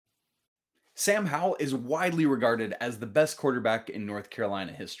Sam Howell is widely regarded as the best quarterback in North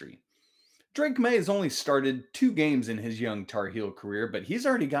Carolina history. Drake May has only started 2 games in his young Tar Heel career, but he's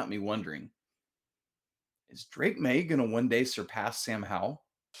already got me wondering, is Drake May going to one day surpass Sam Howell?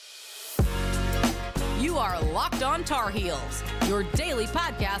 You are Locked On Tar Heels, your daily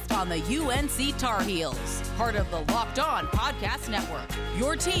podcast on the UNC Tar Heels. Part of the Locked On Podcast Network,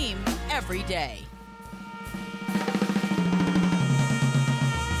 your team every day.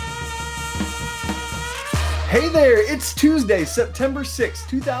 Hey there, it's Tuesday, September 6th,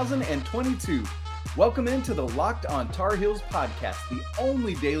 2022. Welcome into the Locked On Tar Heels podcast, the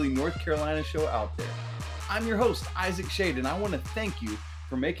only daily North Carolina show out there. I'm your host, Isaac Shade, and I want to thank you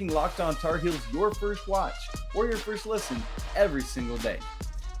for making Locked On Tar Heels your first watch or your first listen every single day.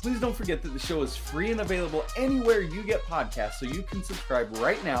 Please don't forget that the show is free and available anywhere you get podcasts, so you can subscribe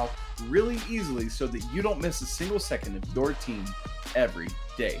right now really easily so that you don't miss a single second of your team every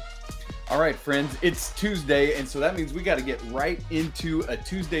day. All right, friends, it's Tuesday, and so that means we got to get right into a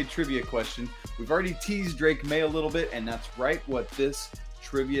Tuesday trivia question. We've already teased Drake May a little bit, and that's right what this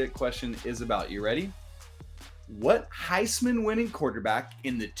trivia question is about. You ready? What Heisman-winning quarterback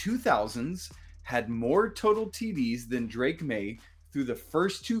in the 2000s had more total TDs than Drake May through the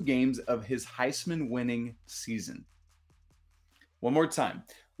first 2 games of his Heisman-winning season? One more time.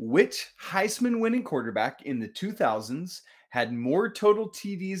 Which Heisman-winning quarterback in the 2000s had more total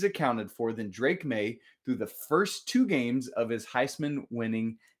TDs accounted for than Drake May through the first 2 games of his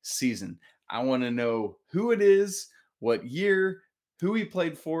Heisman-winning season? I want to know who it is, what year, who he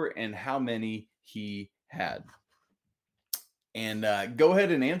played for, and how many he had. And go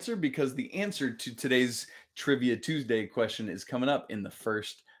ahead and answer, because the answer to today's Trivia Tuesday question is coming up in the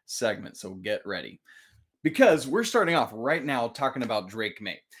first segment. So get ready, because we're starting off right now talking about Drake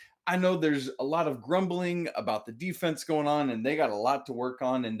May. I know there's a lot of grumbling about the defense going on, and they got a lot to work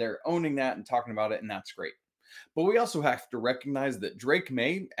on, and they're owning that and talking about it, and that's great. But we also have to recognize that Drake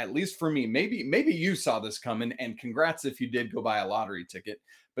May, at least for me, maybe you saw this coming, and congrats if you did go buy a lottery ticket.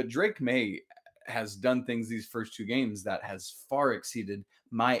 But Drake May has done things these first 2 games that has far exceeded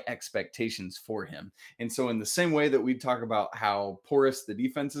my expectations for him. And so in the same way that we talk about how porous the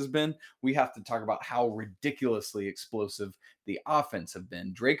defense has been, we have to talk about how ridiculously explosive the offense have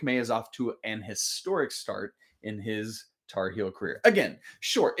been. Drake May is off to an historic start in his Tar Heel career. Again,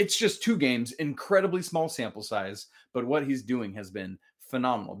 sure, it's just 2 games, incredibly small sample size, but what he's doing has been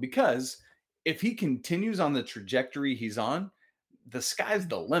phenomenal, because if he continues on the trajectory he's on, the sky's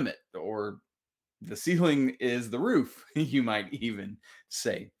the limit, or the ceiling is the roof, you might even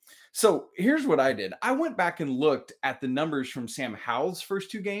say. So here's what I did. I went back and looked at the numbers from Sam Howell's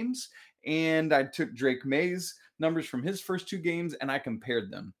first 2 games, and I took Drake May's numbers from his first 2 games, and I compared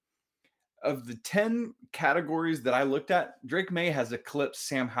them. Of the 10 categories that I looked at, Drake May has eclipsed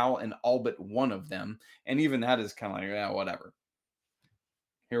Sam Howell in all but one of them. And even that is kind of like, yeah, whatever.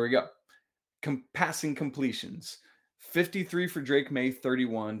 Here we go. Passing completions, 53 for Drake May,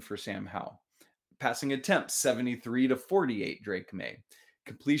 31 for Sam Howell. Passing attempts, 73 to 48, Drake May.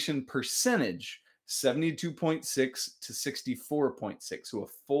 Completion percentage, 72.6 to 64.6, so a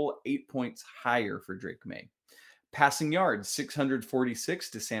full 8 points higher for Drake May. Passing yards, 646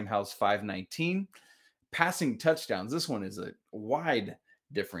 to Sam Howell's 519. Passing touchdowns, this one is a wide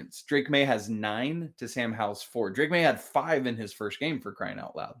difference. Drake May has 9 to Sam Howell's 4. Drake May had 5 in his first game, for crying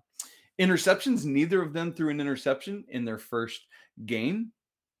out loud. Interceptions, neither of them threw an interception in their first game.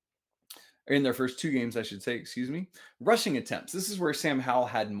 In their first 2 games, I should say, excuse me. Rushing attempts. This is where Sam Howell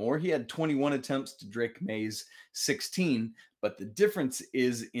had more. He had 21 attempts to Drake May's 16, but the difference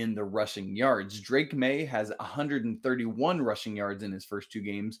is in the rushing yards. Drake May has 131 rushing yards in his first 2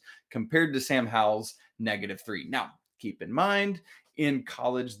 games compared to Sam Howell's -3. Now, keep in mind, in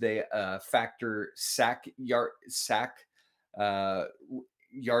college, they factor sack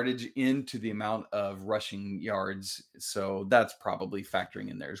yardage into the amount of rushing yards. So that's probably factoring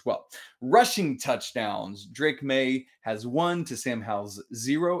in there as well. Rushing touchdowns, Drake May has 1 to Sam Howell's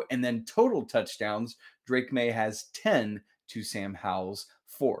 0. And then total touchdowns, Drake May has 10 to Sam Howell's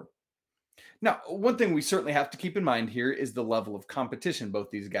 4. Now, one thing we certainly have to keep in mind here is the level of competition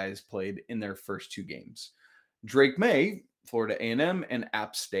both these guys played in their first 2 games. Drake May, Florida A&M and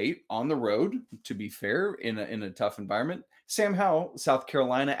App State on the road, to be fair, in a tough environment. Sam Howell, South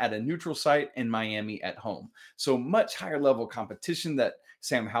Carolina at a neutral site, and Miami at home. So much higher level competition that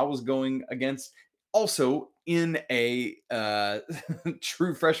Sam Howell was going against. Also in a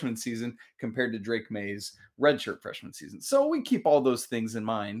true freshman season compared to Drake May's redshirt freshman season. So we keep all those things in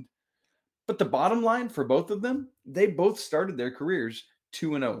mind. But the bottom line for both of them, they both started their careers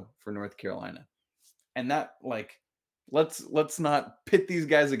 2-0 for North Carolina. And that, Let's not pit these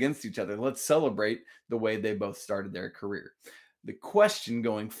guys against each other. Let's celebrate the way they both started their career. The question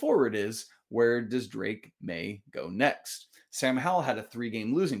going forward is, where does Drake Maye go next? Sam Howell had a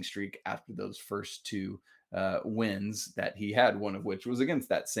 3-game losing streak after those first two wins that he had, one of which was against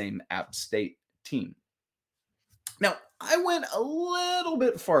that same App State team. Now, I went a little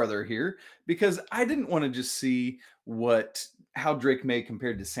bit farther here because I didn't want to just see how Drake Maye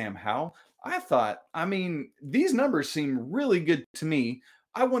compared to Sam Howell. I thought, these numbers seem really good to me.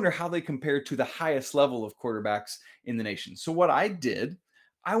 I wonder how they compare to the highest level of quarterbacks in the nation. So what I did,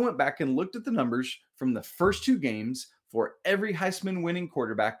 I went back and looked at the numbers from the first 2 games for every Heisman winning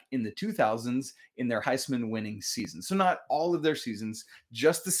quarterback in the 2000s in their Heisman winning season. So not all of their seasons,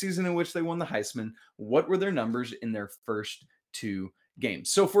 just the season in which they won the Heisman. What were their numbers in their first 2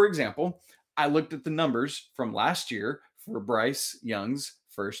 games? So for example, I looked at the numbers from last year for Bryce Young's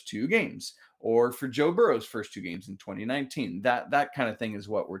first 2 games, or for Joe Burrow's first 2 games in 2019. That kind of thing is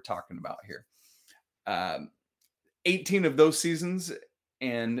what we're talking about here. 18 of those seasons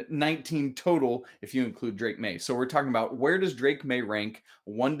and 19 total if you include Drake Maye. So we're talking about, where does Drake Maye rank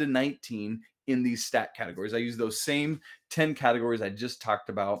 1 to 19 in these stat categories? I use those same 10 categories I just talked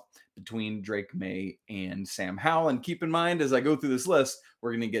about between Drake Maye and Sam Howell. And keep in mind, as I go through this list,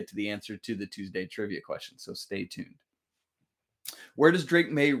 we're going to get to the answer to the Tuesday trivia question. So stay tuned. Where does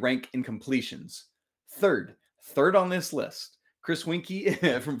Drake Maye rank in completions? Third on this list. Chris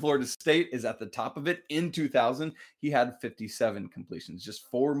Weinke from Florida State is at the top of it. In 2000, he had 57 completions, just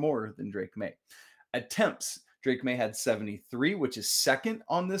 4 more than Drake Maye. Attempts, Drake Maye had 73, which is second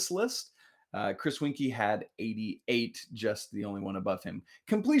on this list. Chris Weinke had 88, just the only one above him.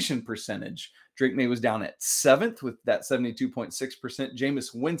 Completion percentage, Drake Maye was down at 7th with that 72.6%.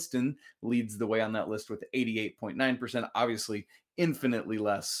 Jameis Winston leads the way on that list with 88.9%. Obviously, infinitely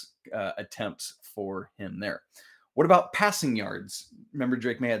less attempts for him there. What about passing yards? Remember,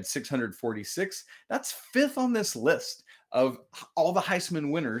 Drake Maye had 646. That's 5th on this list of all the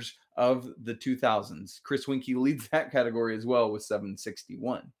Heisman winners of the 2000s. Chris Weinke leads that category as well with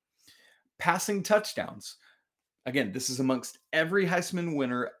 761. Passing touchdowns. Again, this is amongst every Heisman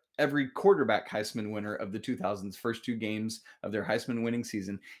winner, every quarterback Heisman winner of the 2000s, first 2 games of their Heisman winning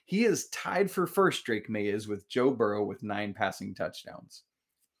season. He is tied for first, Drake Maye is, with Joe Burrow with 9 passing touchdowns.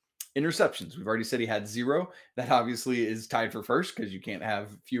 Interceptions, we've already said he had 0. That obviously is tied for first because you can't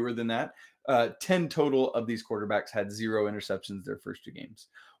have fewer than that. 10 total of these quarterbacks had 0 interceptions their first 2 games.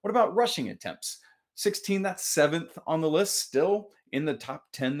 What about rushing attempts? 16, that's 7th on the list, still in the top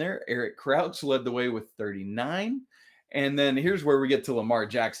 10 there. Eric Crouch led the way with 39. And then here's where we get to Lamar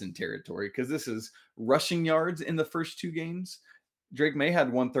Jackson territory, because this is rushing yards in the first 2 games. Drake Maye had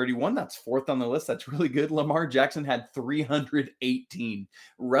 131. That's 4th on the list. That's really good. Lamar Jackson had 318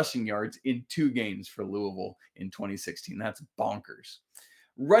 rushing yards in 2 games for Louisville in 2016. That's bonkers.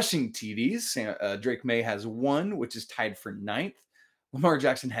 Rushing TDs, Drake Maye has 1, which is tied for 9th. Lamar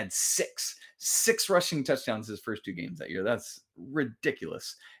Jackson had 6 rushing touchdowns his first 2 games that year. That's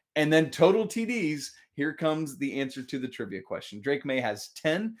ridiculous. And then total TDs, here comes the answer to the trivia question. Drake Maye has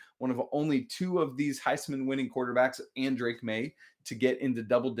 10, one of only 2 of these Heisman winning quarterbacks and Drake Maye to get into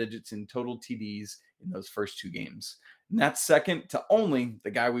double digits in total TDs in those first 2 games. And that's second to only the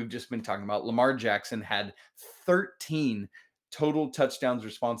guy we've just been talking about. Lamar Jackson had 13 total touchdowns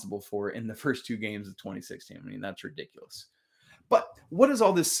responsible for in the first 2 games of 2016. I mean, that's ridiculous. But what does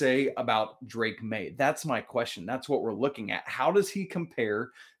all this say about Drake Maye? That's my question. That's what we're looking at. How does he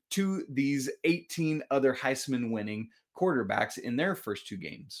compare to these 18 other Heisman winning quarterbacks in their first 2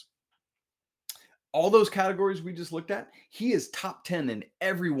 games? All those categories we just looked at, he is top 10 in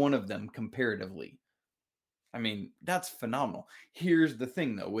every one of them comparatively. I mean, that's phenomenal. Here's the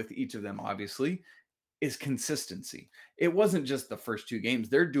thing, though, with each of them, obviously, is consistency. It wasn't just the first 2 games.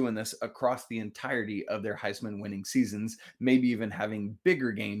 They're doing this across the entirety of their Heisman winning seasons, maybe even having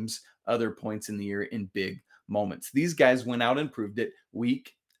bigger games other points in the year in big moments. These guys went out and proved it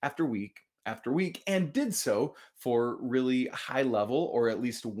week after week after week, and did so for really high level, or at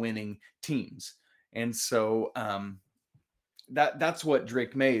least winning teams. And so that's what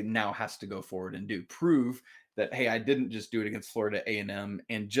Drake Maye now has to go forward and do. Prove that, hey, I didn't just do it against Florida A&M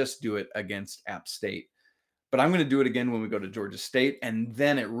and just do it against App State, but I'm going to do it again when we go to Georgia State. And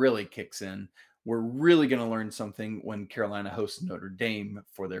then it really kicks in. We're really going to learn something when Carolina hosts Notre Dame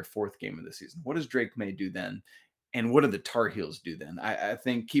for their 4th game of the season. What does Drake Maye do then? And what do the Tar Heels do then? I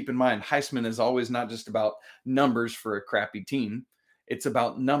think, keep in mind, Heisman is always not just about numbers for a crappy team. It's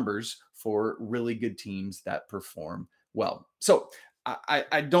about numbers for really good teams that perform well. So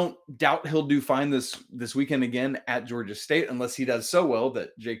I don't doubt he'll do fine this weekend again at Georgia State, unless he does so well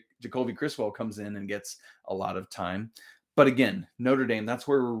that Jacoby Criswell comes in and gets a lot of time. But again, Notre Dame, that's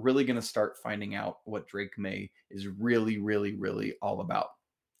where we're really going to start finding out what Drake May is really, really, really all about.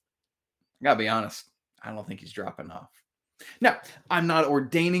 I gotta be honest, I don't think he's dropping off. Now, I'm not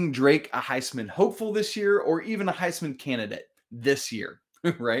ordaining Drake a Heisman hopeful this year or even a Heisman candidate this year,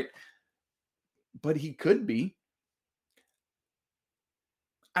 right? But he could be.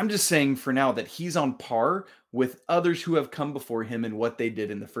 I'm just saying for now that he's on par with others who have come before him and what they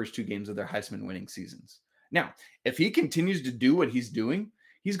did in the first two games of their Heisman winning seasons. Now, if he continues to do what he's doing,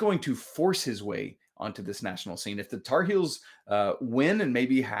 he's going to force his way onto this national scene. If the Tar Heels win and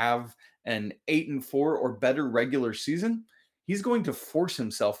maybe have an 8-4 or better regular season, he's going to force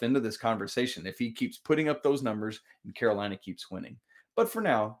himself into this conversation if he keeps putting up those numbers and Carolina keeps winning. But for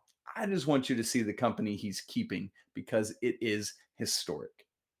now, I just want you to see the company he's keeping because it is historic.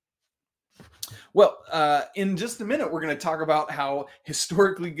 Well, in just a minute, we're going to talk about how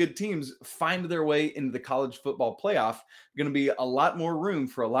historically good teams find their way into the college football playoff. Going to be a lot more room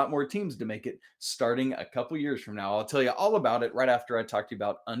for a lot more teams to make it starting a couple years from now. I'll tell you all about it right after I talk to you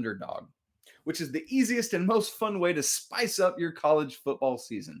about Underdog, which is the easiest and most fun way to spice up your college football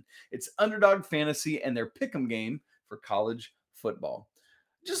season. It's Underdog Fantasy and their pick'em game for college football.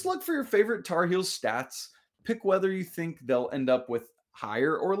 Just look for your favorite Tar Heels stats. Pick whether you think they'll end up with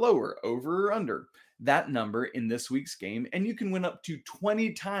higher or lower, over or under that number in this week's game, and you can win up to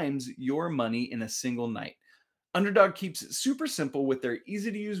 20 times your money in a single night. Underdog keeps it super simple with their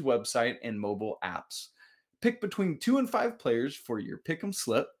easy-to-use website and mobile apps. Pick between 2 and 5 players for your pick'em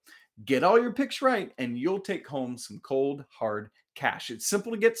slip. Get all your picks right, and you'll take home some cold, hard cash. It's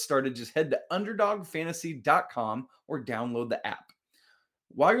simple to get started. Just head to underdogfantasy.com or download the app.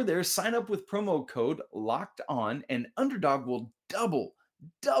 While you're there, sign up with promo code Locked On, and Underdog will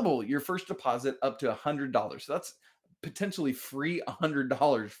double your first deposit up to $100. So that's potentially free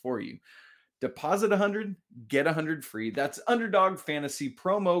 $100 for you. Deposit 100, get 100 free. That's Underdog Fantasy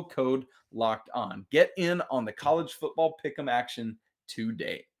promo code Locked On. Get in on the college football pick'em action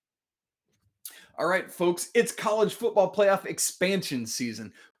today. All right, folks, it's college football playoff expansion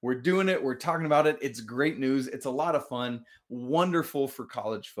season. We're doing it. We're talking about it. It's great news. It's a lot of fun. Wonderful for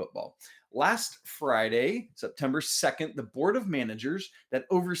college football. Last Friday, September 2nd, the Board of Managers that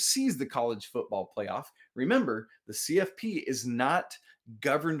oversees the college football playoff. Remember, the CFP is not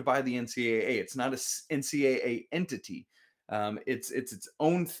governed by the NCAA. It's not an NCAA entity. It's its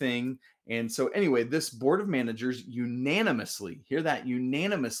own thing. And so anyway, this Board of Managers unanimously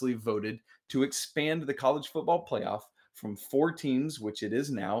voted to expand the college football playoff from 4 teams, which it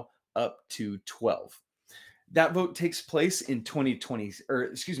is now, up to 12. That vote takes place in 2020,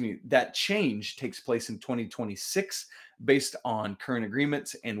 that change takes place in 2026 based on current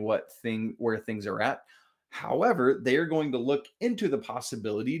agreements and where things are at. However, they are going to look into the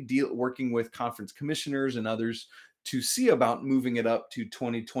possibility, working with conference commissioners and others, to see about moving it up to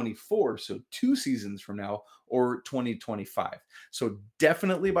 2024, so 2 seasons from now, or 2025. So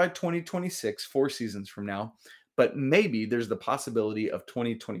definitely by 2026, 4 seasons from now, but maybe there's the possibility of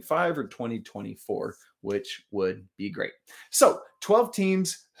 2025 or 2024, which would be great. So 12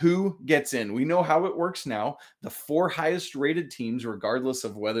 teams, who gets in? We know how it works now. The 4 highest rated teams, regardless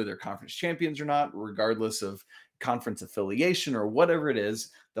of whether they're conference champions or not, regardless of conference affiliation or whatever it is,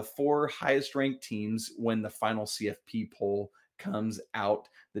 the 4 highest ranked teams when the final CFP poll comes out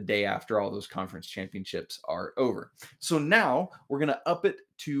the day after all those conference championships are over. So now we're going to up it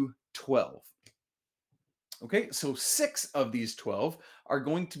to 12. Okay, so 6 of these 12 are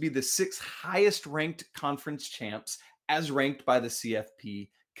going to be the 6 highest ranked conference champs as ranked by the CFP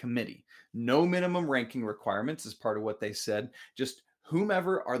committee. No minimum ranking requirements is part of what they said. Just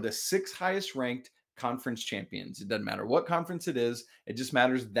whomever are the 6 highest ranked conference champions. It doesn't matter what conference it is. It just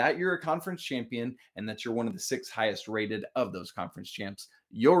matters that you're a conference champion and that you're one of the 6 highest rated of those conference champs.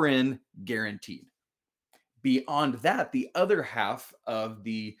 You're in, guaranteed. Beyond that, the other half of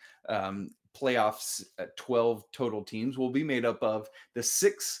the playoffs, 12 total teams, will be made up of the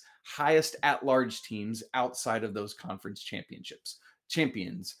 6 highest at-large teams outside of those conference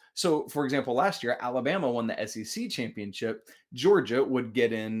champions. So, for example, last year, Alabama won the SEC championship. Georgia would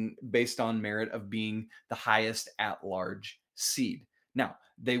get in based on merit of being the highest at-large seed. Now,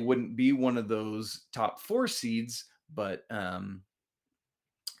 they wouldn't be one of those top 4 seeds, but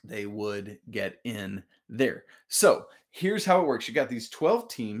they would get in there. So here's how it works. You got these 12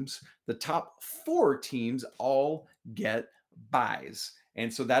 teams. The top 4 teams all get buys.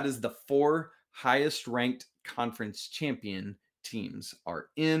 And so that is the 4 highest ranked conference champion teams are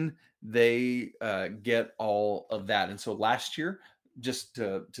in. They get all of that. And so last year, just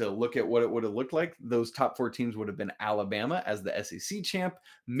to look at what it would have looked like, those top four teams would have been Alabama as the SEC champ,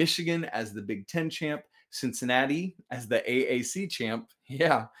 Michigan as the Big Ten champ, Cincinnati as the AAC champ,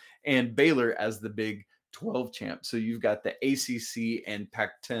 yeah, and Baylor as the Big 12 champ. So you've got the ACC and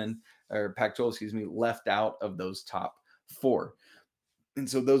Pac-10 or Pac-12, excuse me, left out of those top four. And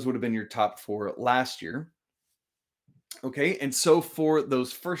so those would have been your top four last year. Okay, and so for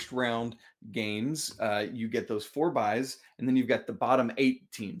those first round games, you get those four buys, and then you've got the bottom 8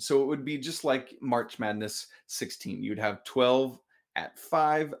 teams. So it would be just like March Madness 16. You'd have 12 at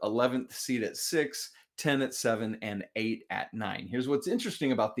 5, 11th seed at 6, 10 at 7, and 8 at 9. Here's what's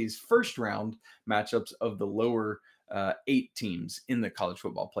interesting about these first round matchups of the lower 8 teams in the college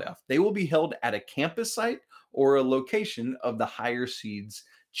football playoff. They will be held at a campus site or a location of the higher seeds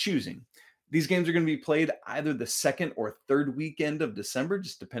choosing. These games are going to be played either the second or third weekend of December,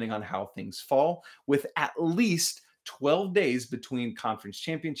 just depending on how things fall, with at least 12 days between conference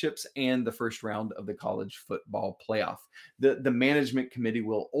championships and the first round of the college football playoff. The management committee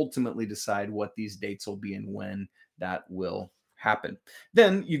will ultimately decide what these dates will be and when that will happen.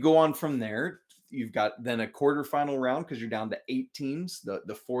 Then you go on from there. You've got then a quarterfinal round because you're down to 8 teams.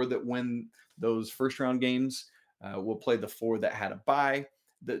 The 4 that win those first round games will play the 4 that had a bye.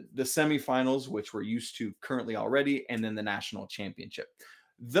 The semifinals, which we're used to currently already, and then the national championship.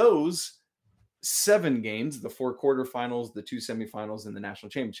 Those 7 games, the 4 quarterfinals, the 2 semifinals, and the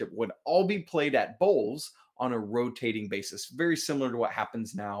national championship, would all be played at bowls on a rotating basis, very similar to what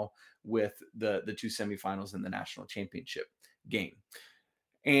happens now with the 2 semifinals and the national championship game.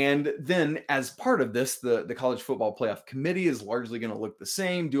 And then as part of this, the college football playoff committee is largely going to look the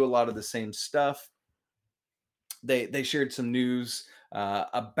same, do a lot of the same stuff. They shared some news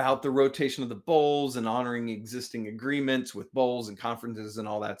about the rotation of the bowls and honoring existing agreements with bowls and conferences and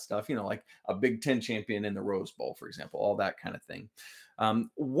all that stuff, like a Big Ten champion in the Rose Bowl, for example, all that kind of thing.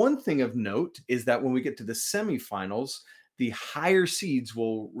 One thing of note is that when we get to the semifinals, the higher seeds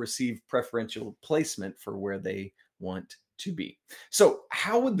will receive preferential placement for where they want to be. So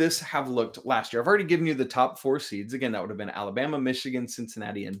how would this have looked last year? I've already given you the top 4 seeds. Again, that would have been Alabama, Michigan,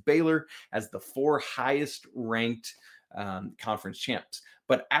 Cincinnati, and Baylor as the 4 highest ranked conference champs.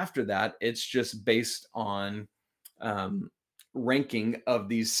 But after that, it's just based on ranking of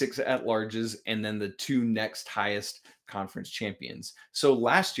these 6 at-larges and then the 2 next highest conference champions. So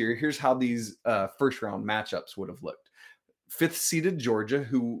last year, here's how these first round matchups would have looked. 5th seeded Georgia,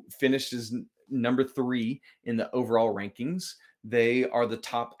 who finished as number 3 in the overall rankings. They are the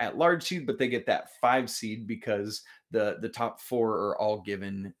top at-large seed, but they get that 5 seed because the top 4 are all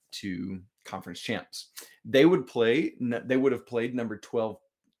given to conference champs. They would have played number 12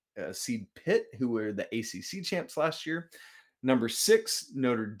 seed Pitt, who were the ACC champs last year. Number 6,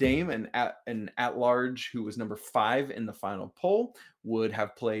 Notre Dame, an at-large who was number 5 in the final poll, would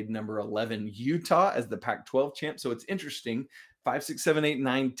have played number 11 Utah as the Pac-12 champ. So it's interesting. 5, 6, 7, 8,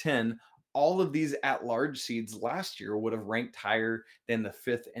 9, 10. All of these at-large seeds last year would have ranked higher than the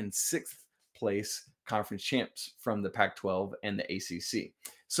 5th and 6th place conference champs from the Pac-12 and the ACC.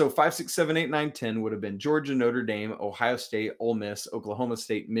 So 5, 6, 7, 8, 9, 10 would have been Georgia, Notre Dame, Ohio State, Ole Miss, Oklahoma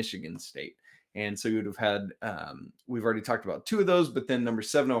State, Michigan State. And so you would have had, we've already talked about 2 of those, but then number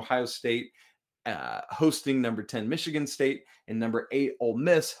 7, Ohio State, hosting number 10, Michigan State, and number 8, Ole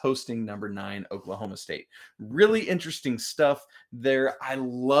Miss, hosting number 9, Oklahoma State. Really interesting stuff there. I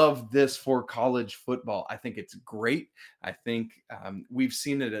love this for college football. I think it's great. I think we've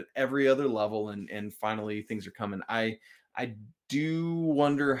seen it at every other level, and finally things are coming. I do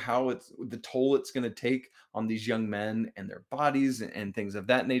wonder how it's the toll it's going to take on these young men and their bodies and things of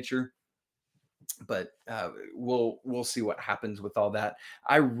that nature. But we'll see what happens with all that.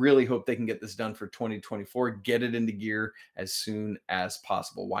 I really hope they can get this done for 2024, get it into gear as soon as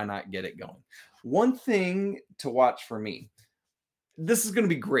possible. Why not get it going? One thing to watch for me, this is going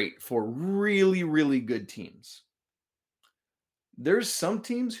to be great for really, really good teams. There's some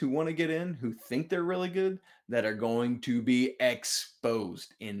teams who want to get in, who think they're really good, that are going to be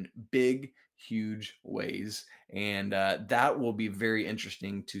exposed in big, huge ways. And that will be very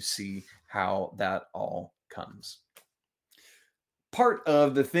interesting to see how that all comes. Part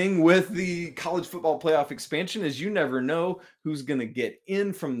of the thing with the college football playoff expansion is you never know who's going to get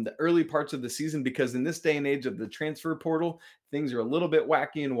in from the early parts of the season, because in this day and age of the transfer portal, things are a little bit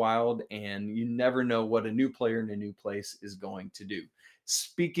wacky and wild, and you never know what a new player in a new place is going to do.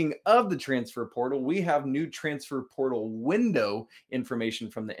 Speaking of the transfer portal, we have new transfer portal window information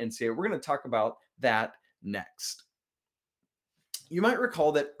from the NCAA. We're going to talk about that next. You might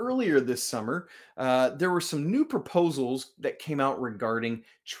recall that earlier this summer, there were some new proposals that came out regarding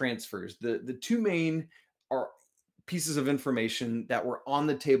transfers. The 2 main are pieces of information that were on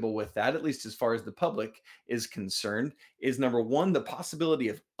the table with that, at least as far as the public is concerned, is number one, the possibility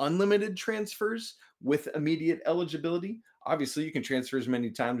of unlimited transfers with immediate eligibility. Obviously, you can transfer as many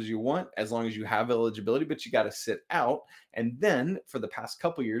times as you want as long as you have eligibility, but you got to sit out. And then for the past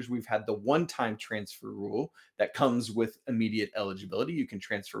couple years, we've had the one-time transfer rule that comes with immediate eligibility. You can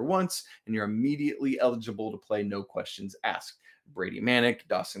transfer once and you're immediately eligible to play, no questions asked. Brady Manick,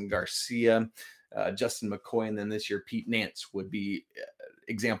 Dawson Garcia, Justin McCoy, and then this year Pete Nance would be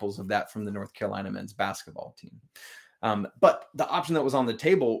examples of that from the North Carolina men's basketball team. But the option that was on the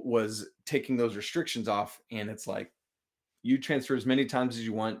table was taking those restrictions off, and it's like, you transfer as many times as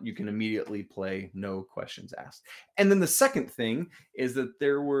you want. You can immediately play, no questions asked. And then the second thing is that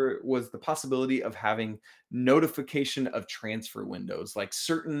was the possibility of having notification of transfer windows, like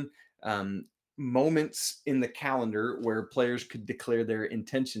certain moments in the calendar where players could declare their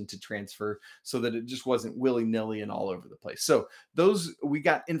intention to transfer so that it just wasn't willy-nilly and all over the place. So we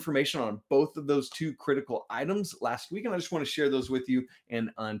got information on both of those two critical items last week, and I just want to share those with you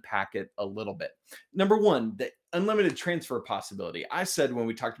and unpack it a little bit. Number one, the unlimited transfer possibility. I said when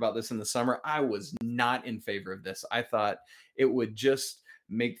we talked about this in the summer, I was not in favor of this. I thought it would just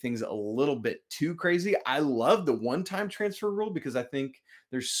make things a little bit too crazy. I love the one-time transfer rule because I think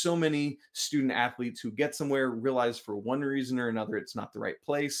there's so many student athletes who get somewhere, realize for one reason or another it's not the right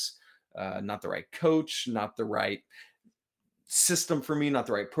place, not the right coach, not the right system for me, not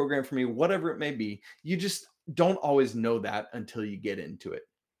the right program for me, whatever it may be. You just don't always know that until you get into it.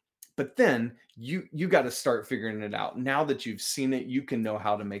 But then you got to start figuring it out. Now that you've seen it, you can know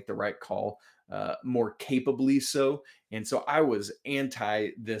how to make the right call more capably so. And so I was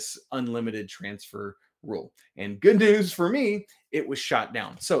anti this unlimited transfer rule. And good news for me, it was shot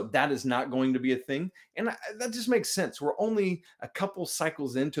down. So that is not going to be a thing. And that just makes sense. We're only a couple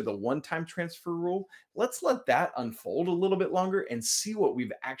cycles into the one-time transfer rule. Let's let that unfold a little bit longer and see what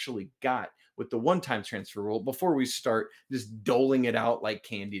we've actually got with the one-time transfer rule before we start just doling it out like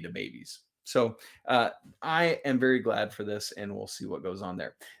candy to babies. So I am very glad for this, and we'll see what goes on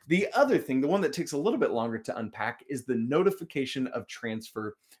there. The other thing, the one that takes a little bit longer to unpack, is the notification of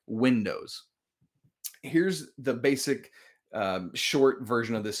transfer windows. Here's the basic short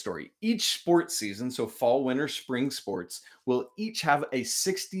version of this story. Each sports season, so fall, winter, spring sports, will each have a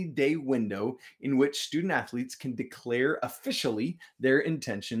 60-day window in which student athletes can declare officially their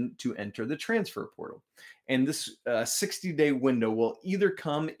intention to enter the transfer portal. And this 60-day window will either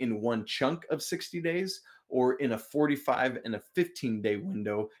come in one chunk of 60 days or in a 45 and a 15-day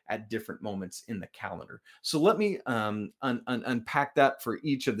window at different moments in the calendar. So let me unpack that for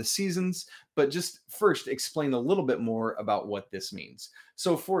each of the seasons, but just first explain a little bit more about what this means.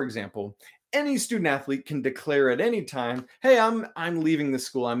 So for example, any student athlete can declare at any time, hey, I'm leaving the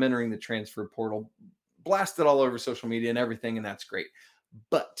school, I'm entering the transfer portal, blast it all over social media and everything, and that's great.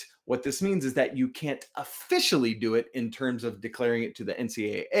 But what this means is that you can't officially do it in terms of declaring it to the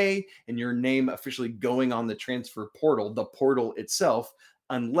NCAA and your name officially going on the transfer portal, the portal itself,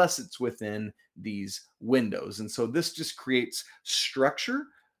 unless it's within these windows. And so this just creates structure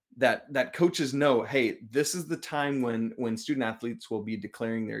that coaches know, hey, this is the time when student athletes will be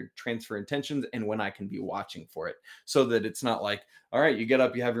declaring their transfer intentions and when I can be watching for it, so that it's not like, all right, you get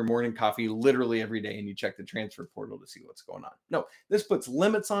up, you have your morning coffee literally every day and you check the transfer portal to see what's going on. No, this puts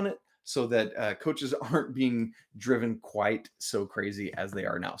limits on it so that coaches aren't being driven quite so crazy as they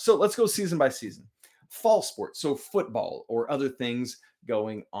are now. So let's go season by season. Fall sports, so football or other things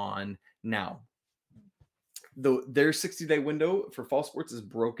going on now. Their 60-day window for fall sports is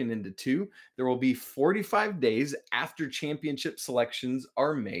broken into two. There will be 45 days after championship selections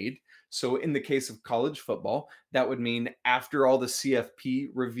are made. So in the case of college football, that would mean after all the CFP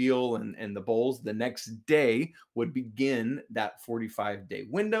reveal and the bowls, the next day would begin that 45-day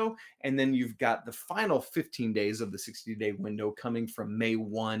window. And then you've got the final 15 days of the 60-day window coming from May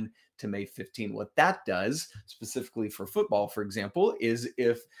 1 to May 15. What that does, specifically for football, for example, is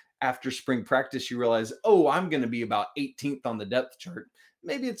if after spring practice, you realize, oh, I'm going to be about 18th on the depth chart,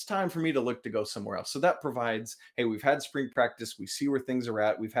 maybe it's time for me to look to go somewhere else. So that provides, hey, we've had spring practice, we see where things are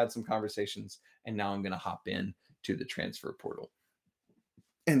at, we've had some conversations, and now I'm going to hop in to the transfer portal.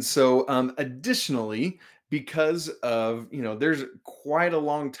 And so additionally, because of, there's quite a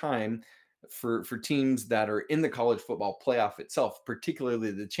long time for teams that are in the college football playoff itself,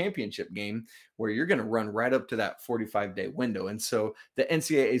 particularly the championship game, where you're going to run right up to that 45-day window. And so the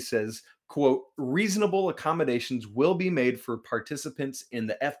NCAA says, quote, reasonable accommodations will be made for participants in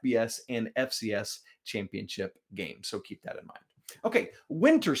the FBS and FCS championship game. So keep that in mind. Okay,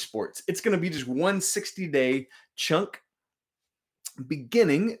 winter sports. It's going to be just one 60-day chunk.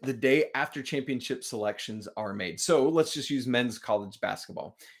 beginning the day after championship selections are made. So let's just use men's college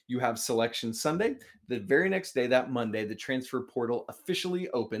basketball. You have selection Sunday. The very next day, that Monday, the transfer portal officially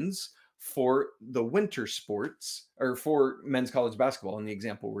opens for the winter sports, or for men's college basketball in the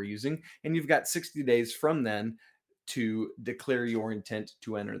example we're using. And you've got 60 days from then to declare your intent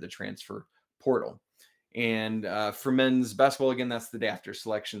to enter the transfer portal. And for men's basketball, again, that's the day after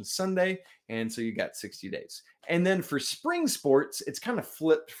selection Sunday. And so you got 60 days. And then for spring sports, it's kind of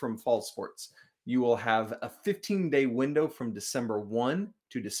flipped from fall sports. You will have a 15-day window from December 1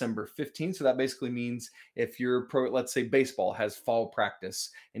 to December 15. So that basically means if you're pro, let's say baseball has fall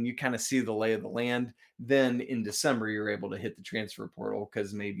practice and you kind of see the lay of the land, then in December, you're able to hit the transfer portal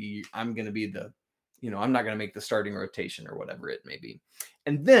because maybe I'm going to be I'm not going to make the starting rotation or whatever it may be.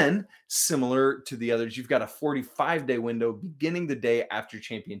 And then, similar to the others, you've got a 45-day window beginning the day after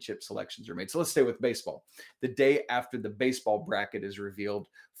championship selections are made. So let's stay with baseball. The day after the baseball bracket is revealed,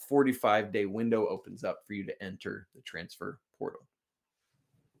 45-day window opens up for you to enter the transfer portal.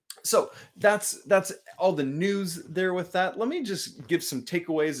 So that's all the news there with that. Let me just give some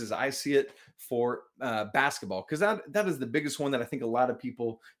takeaways as I see it for basketball, because that is the biggest one that I think a lot of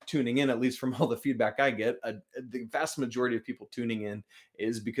people tuning in, at least from all the feedback I get, the vast majority of people tuning in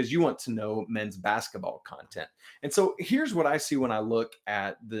is because you want to know men's basketball content. And so here's what I see when I look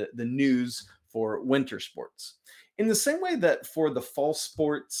at the news for winter sports. In the same way that for the fall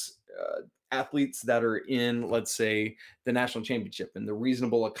sports, athletes that are in, let's say, the national championship and the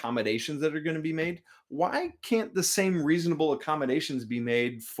reasonable accommodations that are going to be made, why can't the same reasonable accommodations be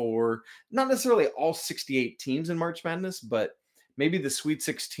made for not necessarily all 68 teams in March Madness, but maybe the Sweet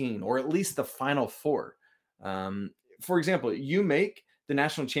 16 or at least the Final Four? For example, you make the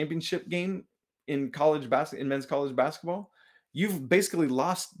national championship game in men's college basketball, you've basically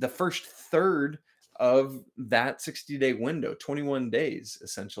lost the first third of that 60-day window, 21 days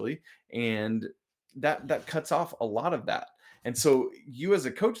essentially. And that cuts off a lot of that. And so you as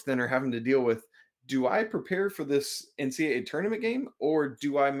a coach then are having to deal with, do I prepare for this NCAA tournament game, or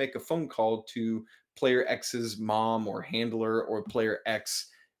do I make a phone call to player X's mom or handler or player X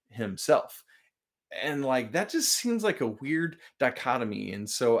himself? And like, that just seems like a weird dichotomy. And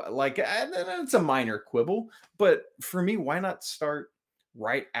so like, it's a minor quibble, but for me, why not start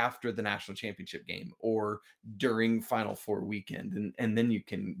right after the national championship game or during Final Four weekend, and then you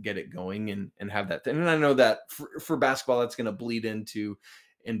can get it going and have that thing. And I know that for basketball, that's going to bleed into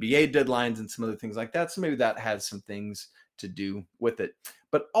NBA deadlines and some other things like that. So maybe that has some things to do with it.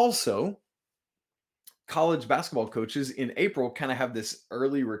 But also, college basketball coaches in April kind of have this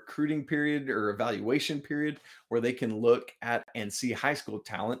early recruiting period or evaluation period where they can look at and see high school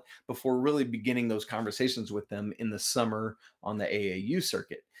talent before really beginning those conversations with them in the summer on the AAU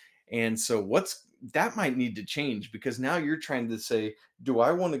circuit. And so that might need to change, because now you're trying to say, do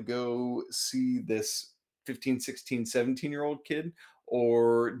I want to go see this 15, 16, 17-year-old kid,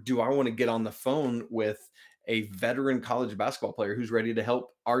 or do I want to get on the phone with a veteran college basketball player who's ready to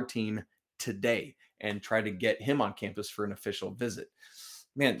help our team today and try to get him on campus for an official visit?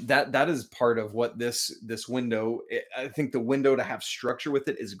 Man, that is part of what this window, I think the window to have structure with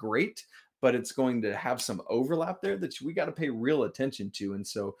it is great, but it's going to have some overlap there that we got to pay real attention to. And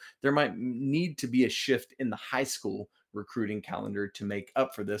so there might need to be a shift in the high school recruiting calendar to make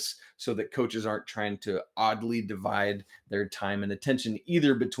up for this, so that coaches aren't trying to oddly divide their time and attention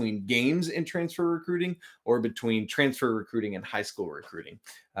either between games and transfer recruiting or between transfer recruiting and high school recruiting.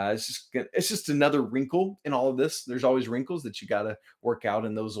 It's just another wrinkle in all of this. There's always wrinkles that you got to work out,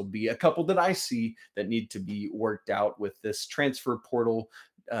 and those will be a couple that I see that need to be worked out with this transfer portal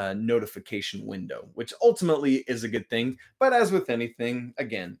notification window, which ultimately is a good thing. But as with anything,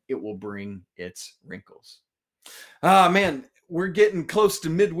 again, it will bring its wrinkles. Man, we're getting close to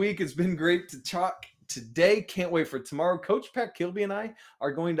midweek. It's been great to talk today. Can't wait for tomorrow. Coach Pat Kilby and I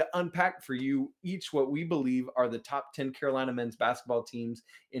are going to unpack for you each what we believe are the top 10 Carolina men's basketball teams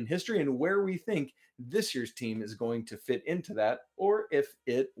in history and where we think this year's team is going to fit into that, or if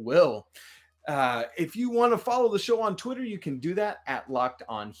it will. If you want to follow the show on Twitter, you can do that at Locked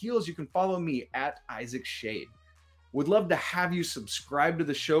On Heels. You can follow me at Isaac Shade. Would love to have you subscribe to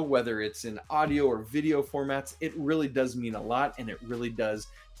the show, whether it's in audio or video formats. It really does mean a lot, and it really does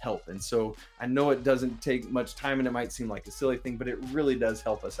help. And so I know it doesn't take much time, and it might seem like a silly thing, but it really does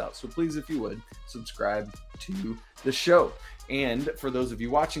help us out. So please, if you would, subscribe to the show. And for those of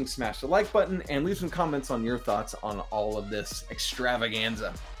you watching, smash the like button and leave some comments on your thoughts on all of this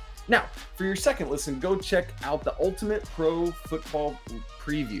extravaganza. Now, for your second listen, go check out the Ultimate Pro Football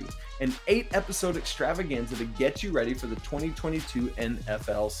Preview, an 8-episode extravaganza to get you ready for the 2022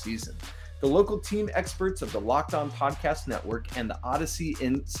 NFL season. the local team experts of the Locked On Podcast Network, and the Odyssey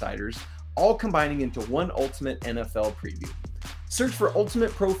Insiders, all combining into one ultimate NFL preview. Search for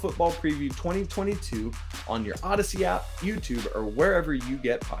Ultimate Pro Football Preview 2022 on your Odyssey app, YouTube, or wherever you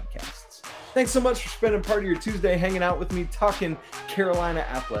get podcasts. Thanks so much for spending part of your Tuesday hanging out with me talking Carolina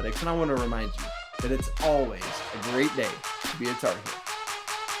athletics, and I want to remind you that it's always a great day to be a Tar Heel.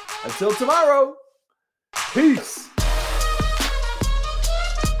 Until tomorrow, peace!